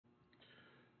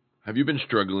Have you been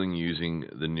struggling using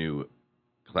the new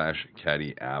Clash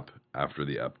Caddy app after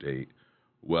the update?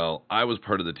 Well, I was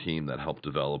part of the team that helped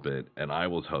develop it, and I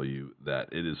will tell you that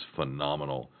it is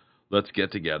phenomenal. Let's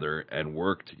get together and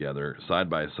work together side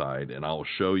by side, and I'll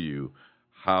show you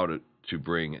how to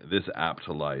bring this app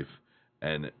to life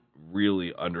and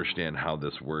really understand how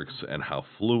this works and how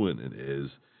fluent it is.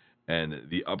 And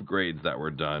the upgrades that were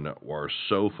done were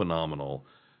so phenomenal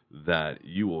that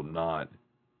you will not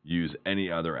use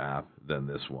any other app than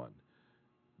this one.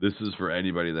 This is for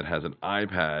anybody that has an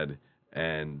iPad,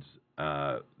 and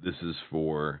this is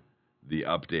for the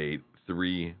update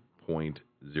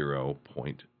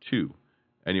 3.0.2.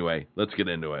 Anyway, let's get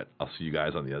into it. I'll see you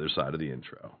guys on the other side of the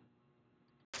intro.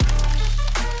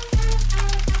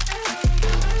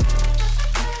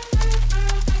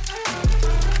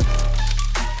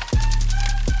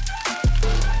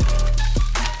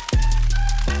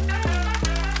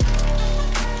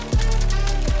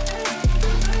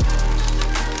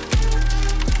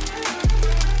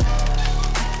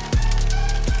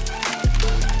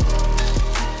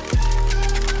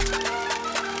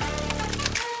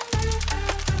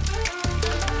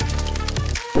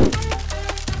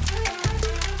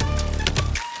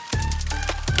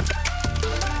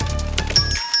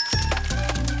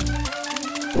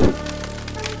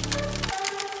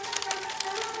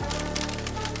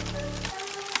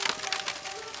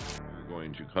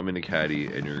 Come into Caddy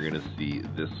and you're going to see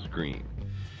this screen.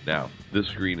 Now, this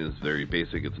screen is very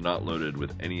basic. It's not loaded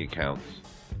with any accounts,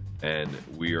 and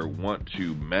we want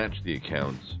to match the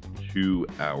accounts to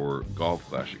our Golf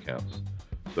Clash accounts.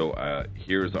 So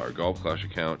here's our Golf Clash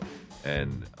account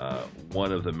and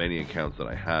one of the many accounts that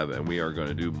I have, and we are going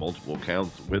to do multiple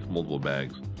accounts with multiple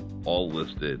bags, all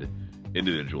listed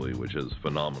individually, which is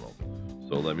phenomenal.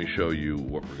 So let me show you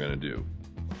what we're going to do.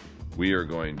 We are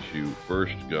going to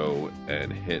first go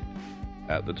and hit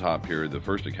at the top here. The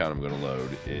first account I'm going to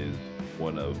load is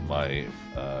one of my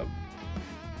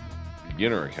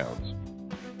beginner accounts.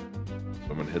 So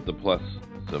I'm going to hit the plus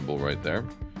symbol right there.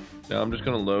 Now I'm just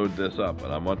going to load this up,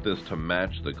 and I want this to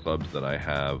match the clubs that I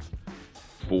have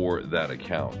for that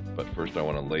account. But first I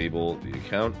want to label the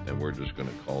account, and we're just going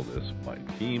to call this my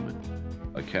team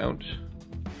account.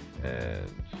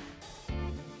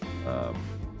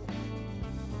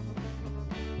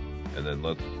 And then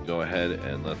let's go ahead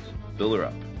and let's fill her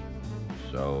up.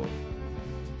 So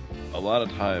a lot of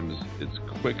times it's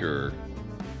quicker,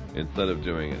 instead of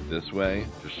doing it this way,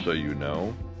 just so you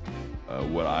know,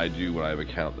 what I do when I have an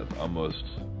account that's almost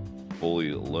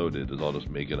fully loaded is I'll just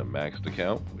make it a maxed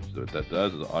account, which what that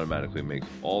does is it automatically makes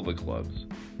all the clubs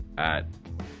at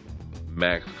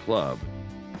max club.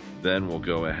 Then we'll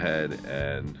go ahead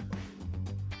and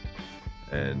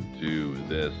do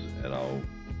this, and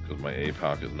because my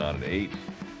APOC is not an 8,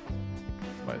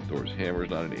 my Thor's hammer is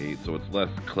not an 8, so it's less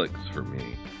clicks for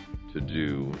me to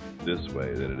do this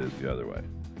way than it is the other way.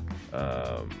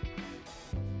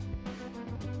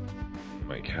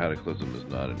 My Cataclysm is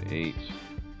not an 8,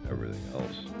 everything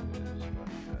else is not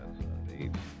an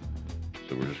 8.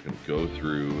 So we're just going to go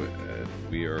through and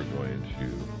we are going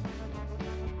to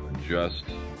adjust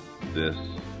this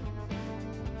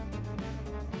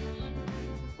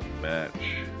to match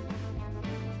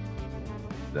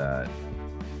that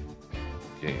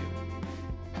game.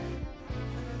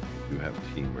 You have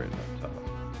team written on top.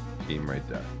 Team right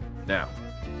there. Now,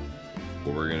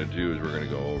 what we're going to do is we're going to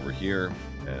go over here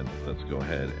and let's go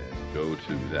ahead and go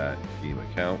to that team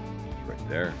account, which is right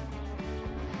there.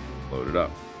 Load it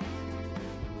up.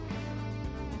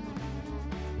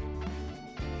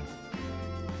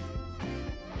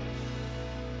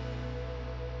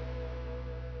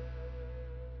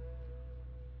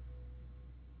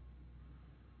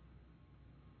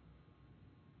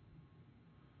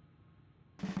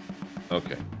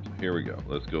 Okay, so here we go.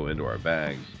 Let's go into our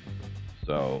bags.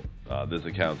 So this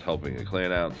account's helping a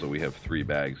clan out, so we have 3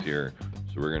 bags here.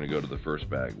 So we're going to go to the first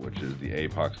bag, which is the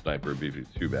APOC Sniper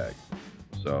B52 bag.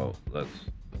 So let's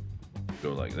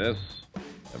go like this,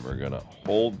 and we're going to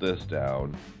hold this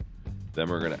down. Then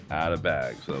we're going to add a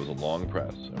bag. So that was a long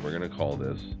press, and we're going to call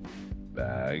this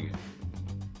bag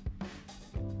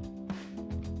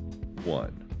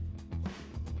 1.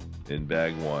 In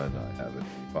bag 1, I have an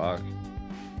APOC.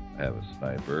 I have a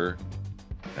sniper,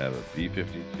 I have a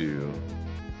B52,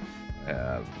 I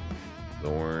have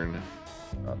Thorn,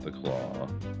 not the Claw,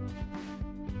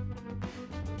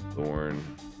 the Thorn,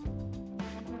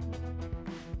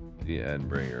 the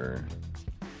Endbringer,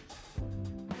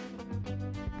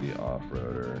 the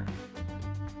Off-Roader,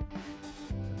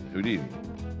 and the Houdini.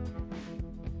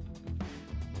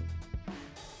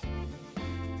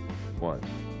 1.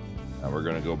 Now we're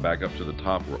going to go back up to the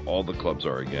top where all the clubs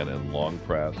are again and long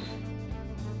press.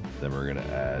 Then we're going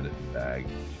to add bag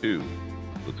 2.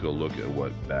 Let's go look at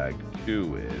what bag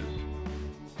 2 is.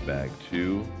 Bag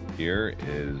 2 here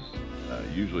is,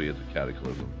 usually it's a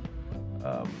Cataclysm.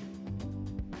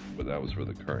 But that was for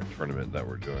the current tournament that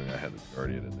we're doing. I had the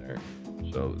Guardian in there.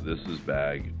 So this is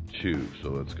bag 2. So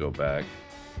let's go back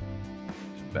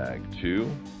to bag 2.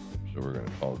 So we're going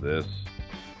to call this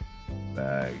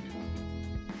bag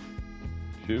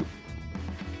 2.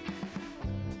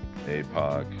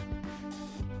 APOC,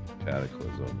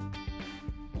 Cataclysm,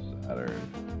 Saturn,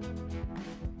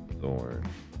 Thorn,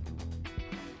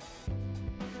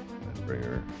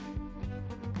 Endbringer,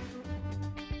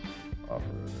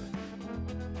 Off-Roader,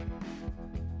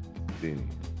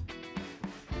 Ginnys,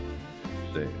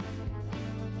 Save.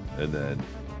 And then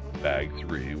bag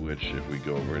 3, which if we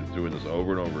go over and doing this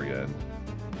over and over again,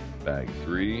 bag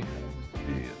 3 has to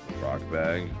be a rock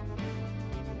bag.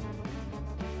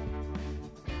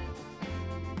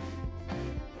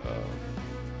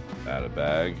 Add a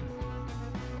bag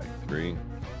 3.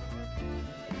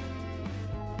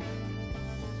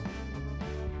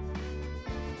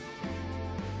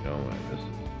 No, and this is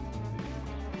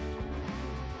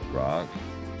the rock.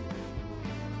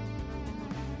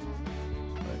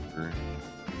 Sniper.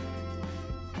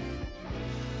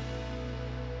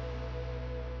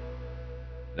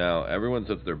 Now, everyone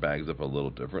sets their bags up a little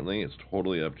differently. It's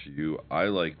totally up to you. I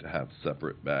like to have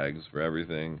separate bags for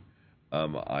everything.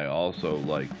 I also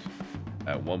liked,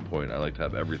 at one point, I like to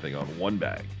have everything on one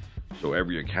bag. So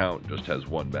every account just has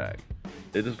one bag.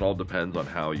 It just all depends on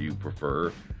how you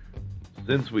prefer.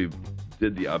 Since we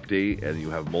did the update and you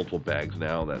have multiple bags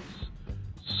now, that's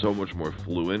so much more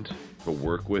fluent to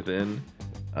work within.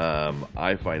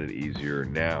 I find it easier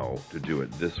now to do it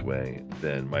this way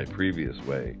than my previous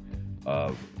way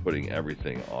of putting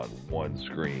everything on one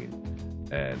screen.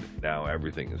 And now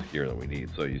everything is here that we need.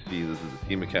 So you see this is a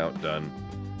team account done.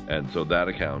 And so that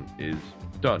account is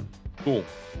done. Cool.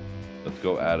 Let's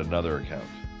go add another account.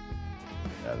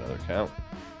 Add another account.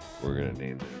 We're going to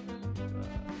name this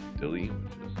Dilly,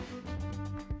 which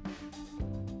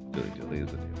is Dilly is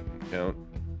the name of the account.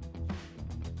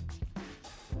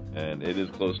 And it is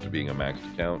close to being a maxed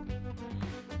account.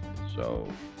 So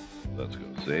let's go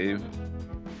save.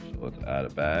 So let's add a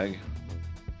bag.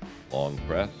 Long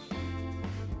press.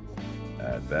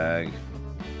 Add bag,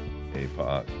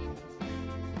 APOC,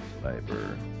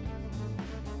 Sniper,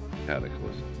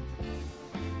 Cataclysm,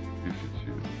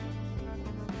 222,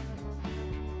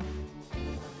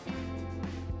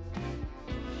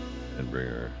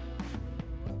 Endbringer,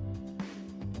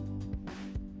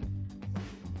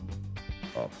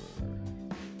 Off-Roader.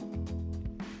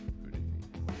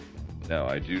 Now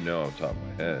I do know off the top of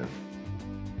my head,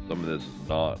 some of this is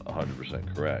not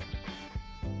 100% correct.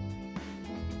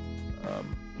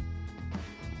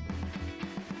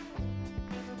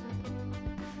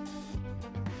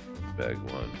 Bag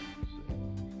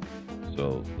 1.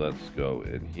 So let's go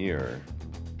in here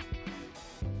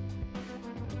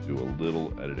and do a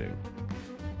little editing.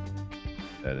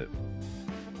 Edit.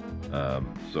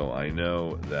 So I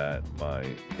know that my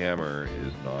hammer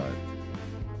is not.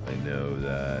 I know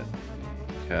that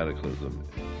the Cataclysm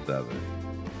is 7.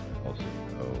 I also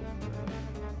know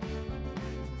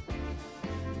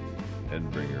that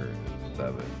Endbringer is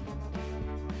 7.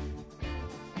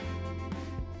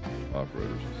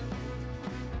 Off-Roaders is 7.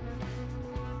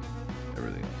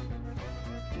 Everything else.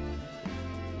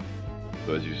 So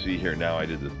as you see here now, I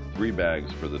did the 3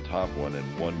 bags for the top one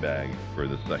and 1 bag for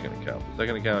the second account. The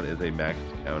second account is a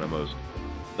maxed account, almost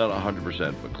not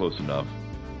 100%, but close enough.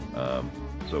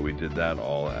 So we did that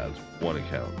all as one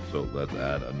account. So let's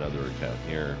add another account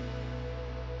here,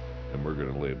 and we're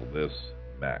going to label this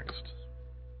maxed.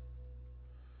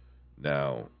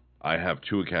 Now I have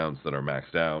 2 accounts that are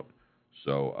maxed out,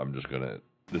 so I'm just going to.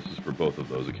 This is for both of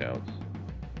those accounts.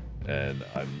 And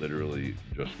I'm literally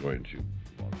just going to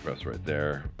long press right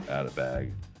there, add a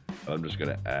bag. I'm just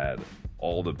going to add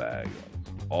all the bags,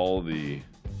 all the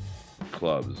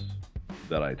clubs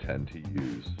that I tend to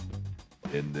use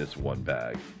in this one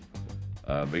bag.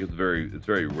 Because it's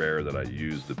very rare that I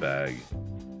use the bag,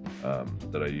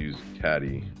 that I use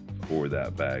Caddy for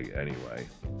that bag anyway,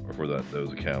 or for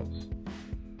those accounts,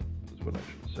 is what I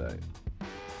should say.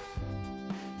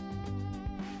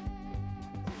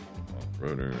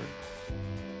 Off-Roader.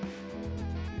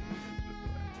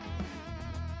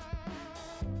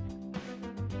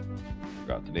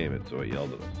 Forgot to name it, so it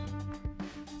yelled at us.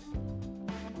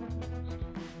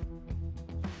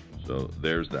 So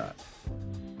there's that.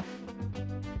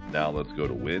 Now let's go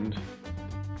to wind,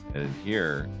 and in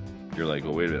here You're like,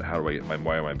 well, wait a minute, how do I get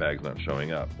why are my bags not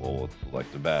showing up? Well, let's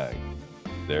select a bag.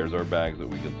 There's our bags that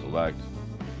we can select.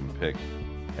 You can pick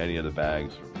any of the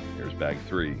bags. Here's bag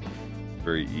 3.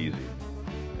 Very easy.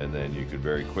 And then you could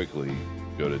very quickly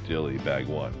go to Dilly, bag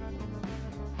 1.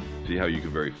 See how you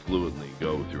can very fluently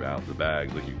go throughout the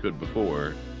bags like you could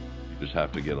before. You just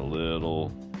have to get a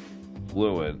little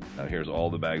fluent. Now here's all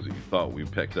the bags that you thought we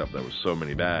picked up. That was so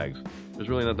many bags. There's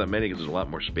really not that many because there's a lot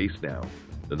more space now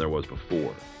than there was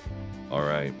before. All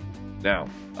right, now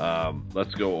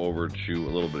let's go over to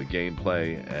a little bit of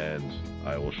gameplay, and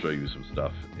I will show you some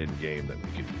stuff in game that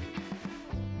we can do.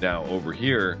 Now over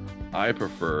here, I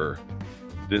prefer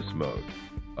this mode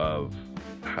of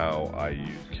how I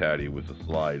use Caddy with the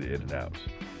slide in and out.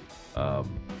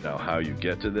 Now how you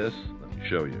get to this, let me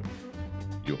show you.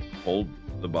 You hold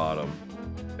the bottom,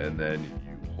 and then you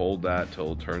hold that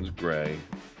till it turns gray.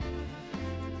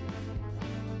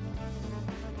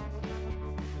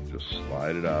 Just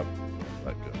slide it up,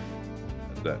 let go.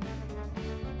 That's it.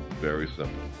 Very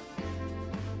simple.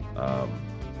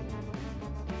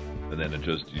 And then it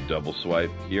just, you double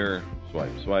swipe here,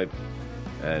 swipe, swipe,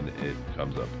 and it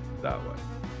comes up that way.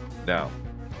 Now,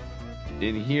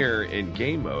 in here, in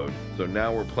game mode, so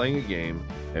now we're playing a game,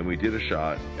 and we did a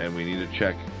shot, and we need to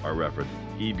check our reference.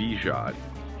 EB shot.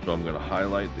 So I'm going to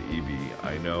highlight the EB.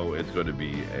 I know it's going to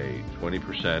be a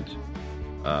 20%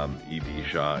 EB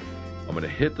shot. I'm going to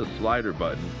hit the slider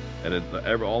button, and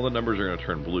all the numbers are going to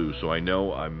turn blue. So I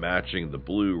know I'm matching the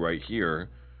blue right here,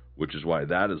 which is why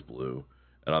that is blue.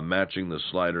 And I'm matching the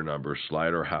slider number.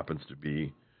 Slider happens to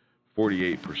be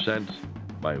 48%.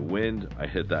 My wind, I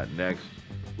hit that next,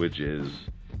 which is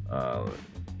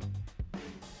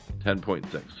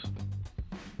 10.6.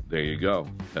 There you go,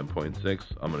 10.6.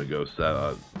 I'm going to go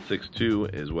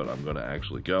 6.2 is what I'm going to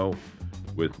actually go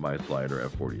with my slider at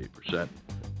 48%.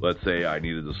 Let's say I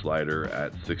needed the slider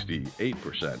at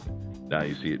 68%. Now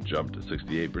you see it jumped to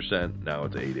 68%. Now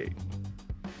it's 8.8.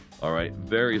 All right,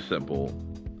 very simple,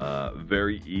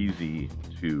 very easy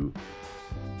to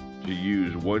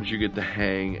use once you get the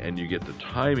hang and you get the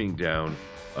timing down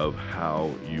of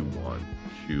how you want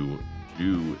to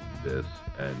do this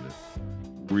and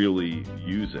really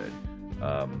use it.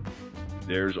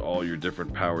 There's all your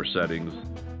different power settings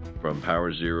from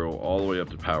power 0 all the way up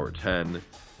to power 10.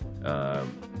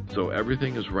 So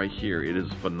everything is right here. It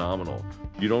is phenomenal.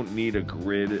 You don't need a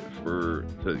grid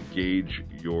to gauge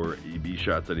your EB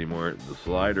shots anymore. The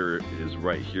slider is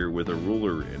right here with a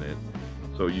ruler in it.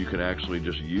 So you can actually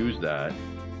just use that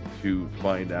to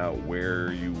find out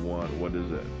where you want, what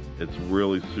is it. It's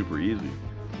really super easy.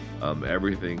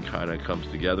 Everything kind of comes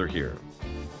together here.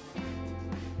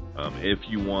 If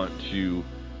you want to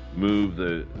move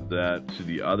that to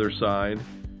the other side,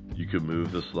 you can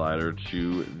move the slider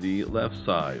to the left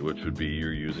side, which would be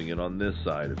you're using it on this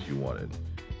side if you wanted.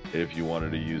 If you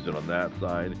wanted to use it on that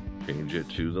side, change it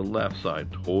to the left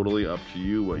side. Totally up to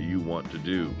you what you want to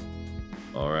do.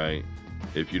 All right.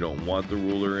 If you don't want the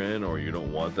ruler in or you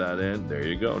don't want that in, there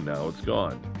you go. Now it's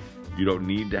gone. You don't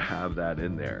need to have that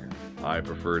in there. I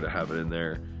prefer to have it in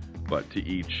there, but to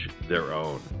each their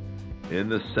own. In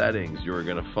the settings, you're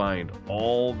going to find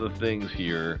all the things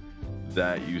here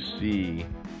that you see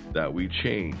that we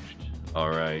changed. All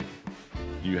right.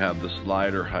 You have the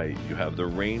slider height. You have the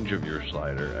range of your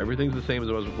slider. Everything's the same as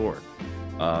it was before.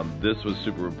 This was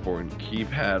super important.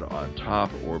 Keypad on top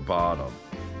or bottom.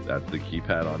 That's the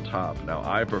keypad on top. Now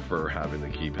I prefer having the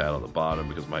keypad on the bottom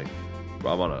because I'm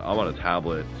on a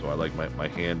tablet, so I like my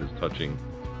hand is touching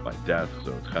my desk,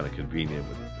 so it's kind of convenient.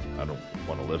 I don't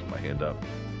want to lift my hand up,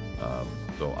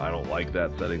 so I don't like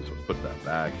that setting. So put that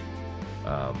back.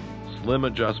 Slim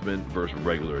adjustment versus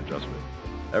regular adjustment.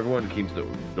 Everyone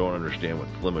don't understand what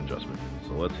slim adjustment is.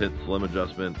 So let's hit slim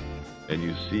adjustment, and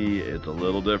you see it's a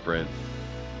little different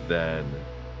than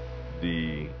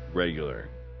the regular.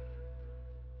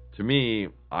 To me,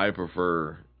 I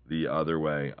prefer the other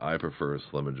way. I prefer a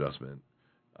slim adjustment.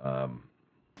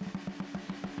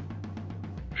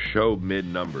 Show mid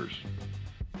numbers.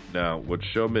 Now, what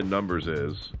show mid numbers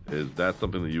is that's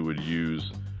something that you would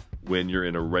use when you're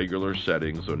in a regular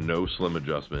setting, so no slim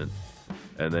adjustment.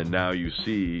 And then now you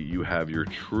see you have your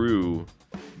true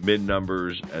mid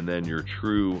numbers and then your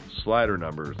true slider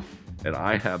numbers. And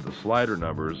I have the slider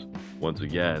numbers, once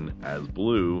again, as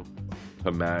blue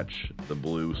to match the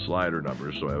blue slider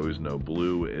numbers. So I always know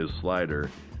blue is slider.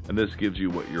 And this gives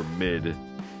you what your mid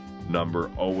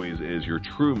number always is, your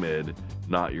true mid,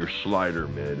 not your slider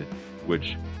mid,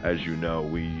 which, as you know,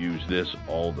 we use this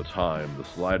all the time. The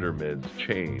slider mids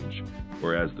change,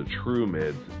 whereas the true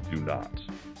mids do not.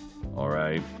 All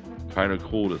right, kind of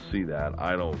cool to see that.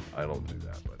 I don't do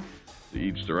that, but to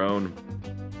each their own.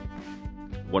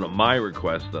 One of my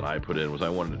requests that I put in was I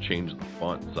wanted to change the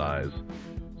font size.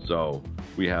 So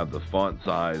we have the font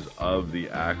size of the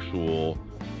actual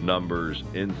numbers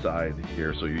inside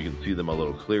here, so you can see them a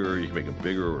little clearer. You can make them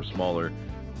bigger or smaller.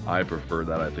 I prefer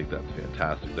that. I think that's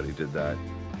fantastic that he did that.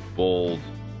 Bold,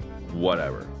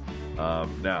 whatever.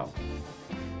 Now,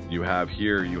 you have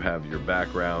here, you have your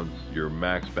backgrounds, your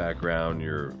max background,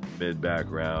 your mid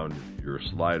background, your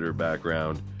slider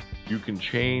background. You can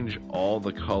change all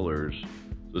the colors.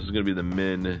 This is going to be the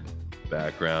min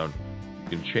background.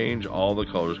 You can change all the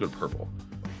colors. Go to purple.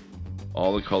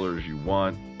 All the colors you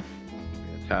want.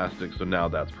 Fantastic. So now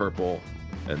that's purple,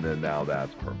 and then now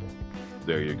that's purple.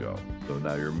 There you go. So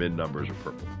now your mid numbers are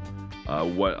purple.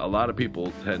 What a lot of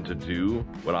people tend to do,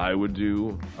 what I would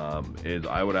do, is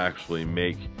I would actually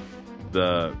make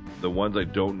the ones I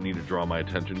don't need to draw my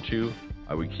attention to,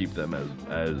 I would keep them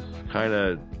as kind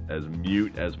of as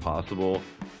mute as possible,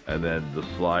 and then the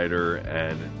slider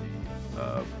and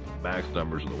the max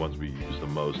numbers are the ones we use the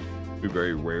most. We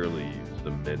very rarely use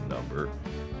the mid number.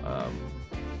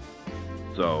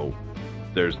 So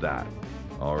there's that.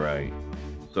 All right.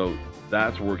 So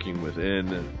that's working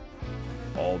within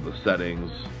all the settings,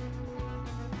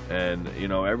 and you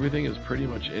know, everything is pretty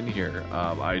much in here.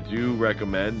 I do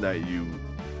recommend that you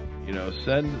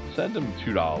send them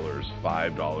 $2,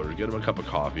 $5, get them a cup of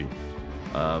coffee.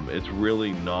 It's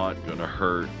really not gonna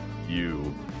hurt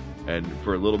you, and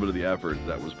for a little bit of the effort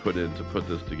that was put in to put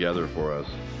this together for us,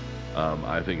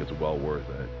 I think it's well worth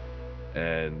it.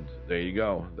 And there you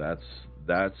go. That's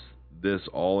this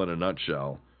all in a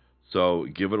nutshell. So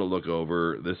give it a look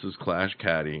over. This is Clash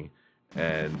Caddy,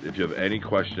 and if you have any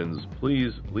questions,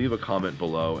 please leave a comment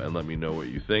below and let me know what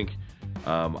you think.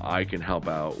 I can help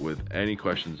out with any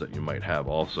questions that you might have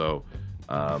also.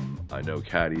 I know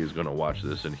Caddy is going to watch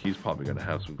this, and he's probably going to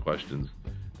have some questions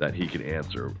that he can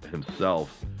answer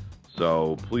himself.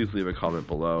 So please leave a comment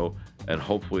below, and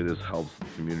hopefully this helps the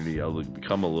community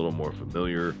become a little more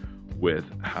familiar with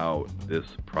how this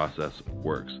process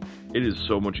works. It is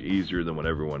so much easier than what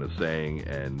everyone is saying,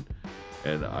 and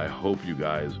I hope you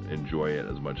guys enjoy it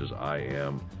as much as I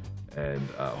am. And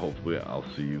hopefully I'll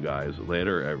see you guys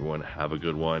later. Everyone have a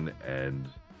good one, and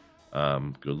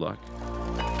good luck.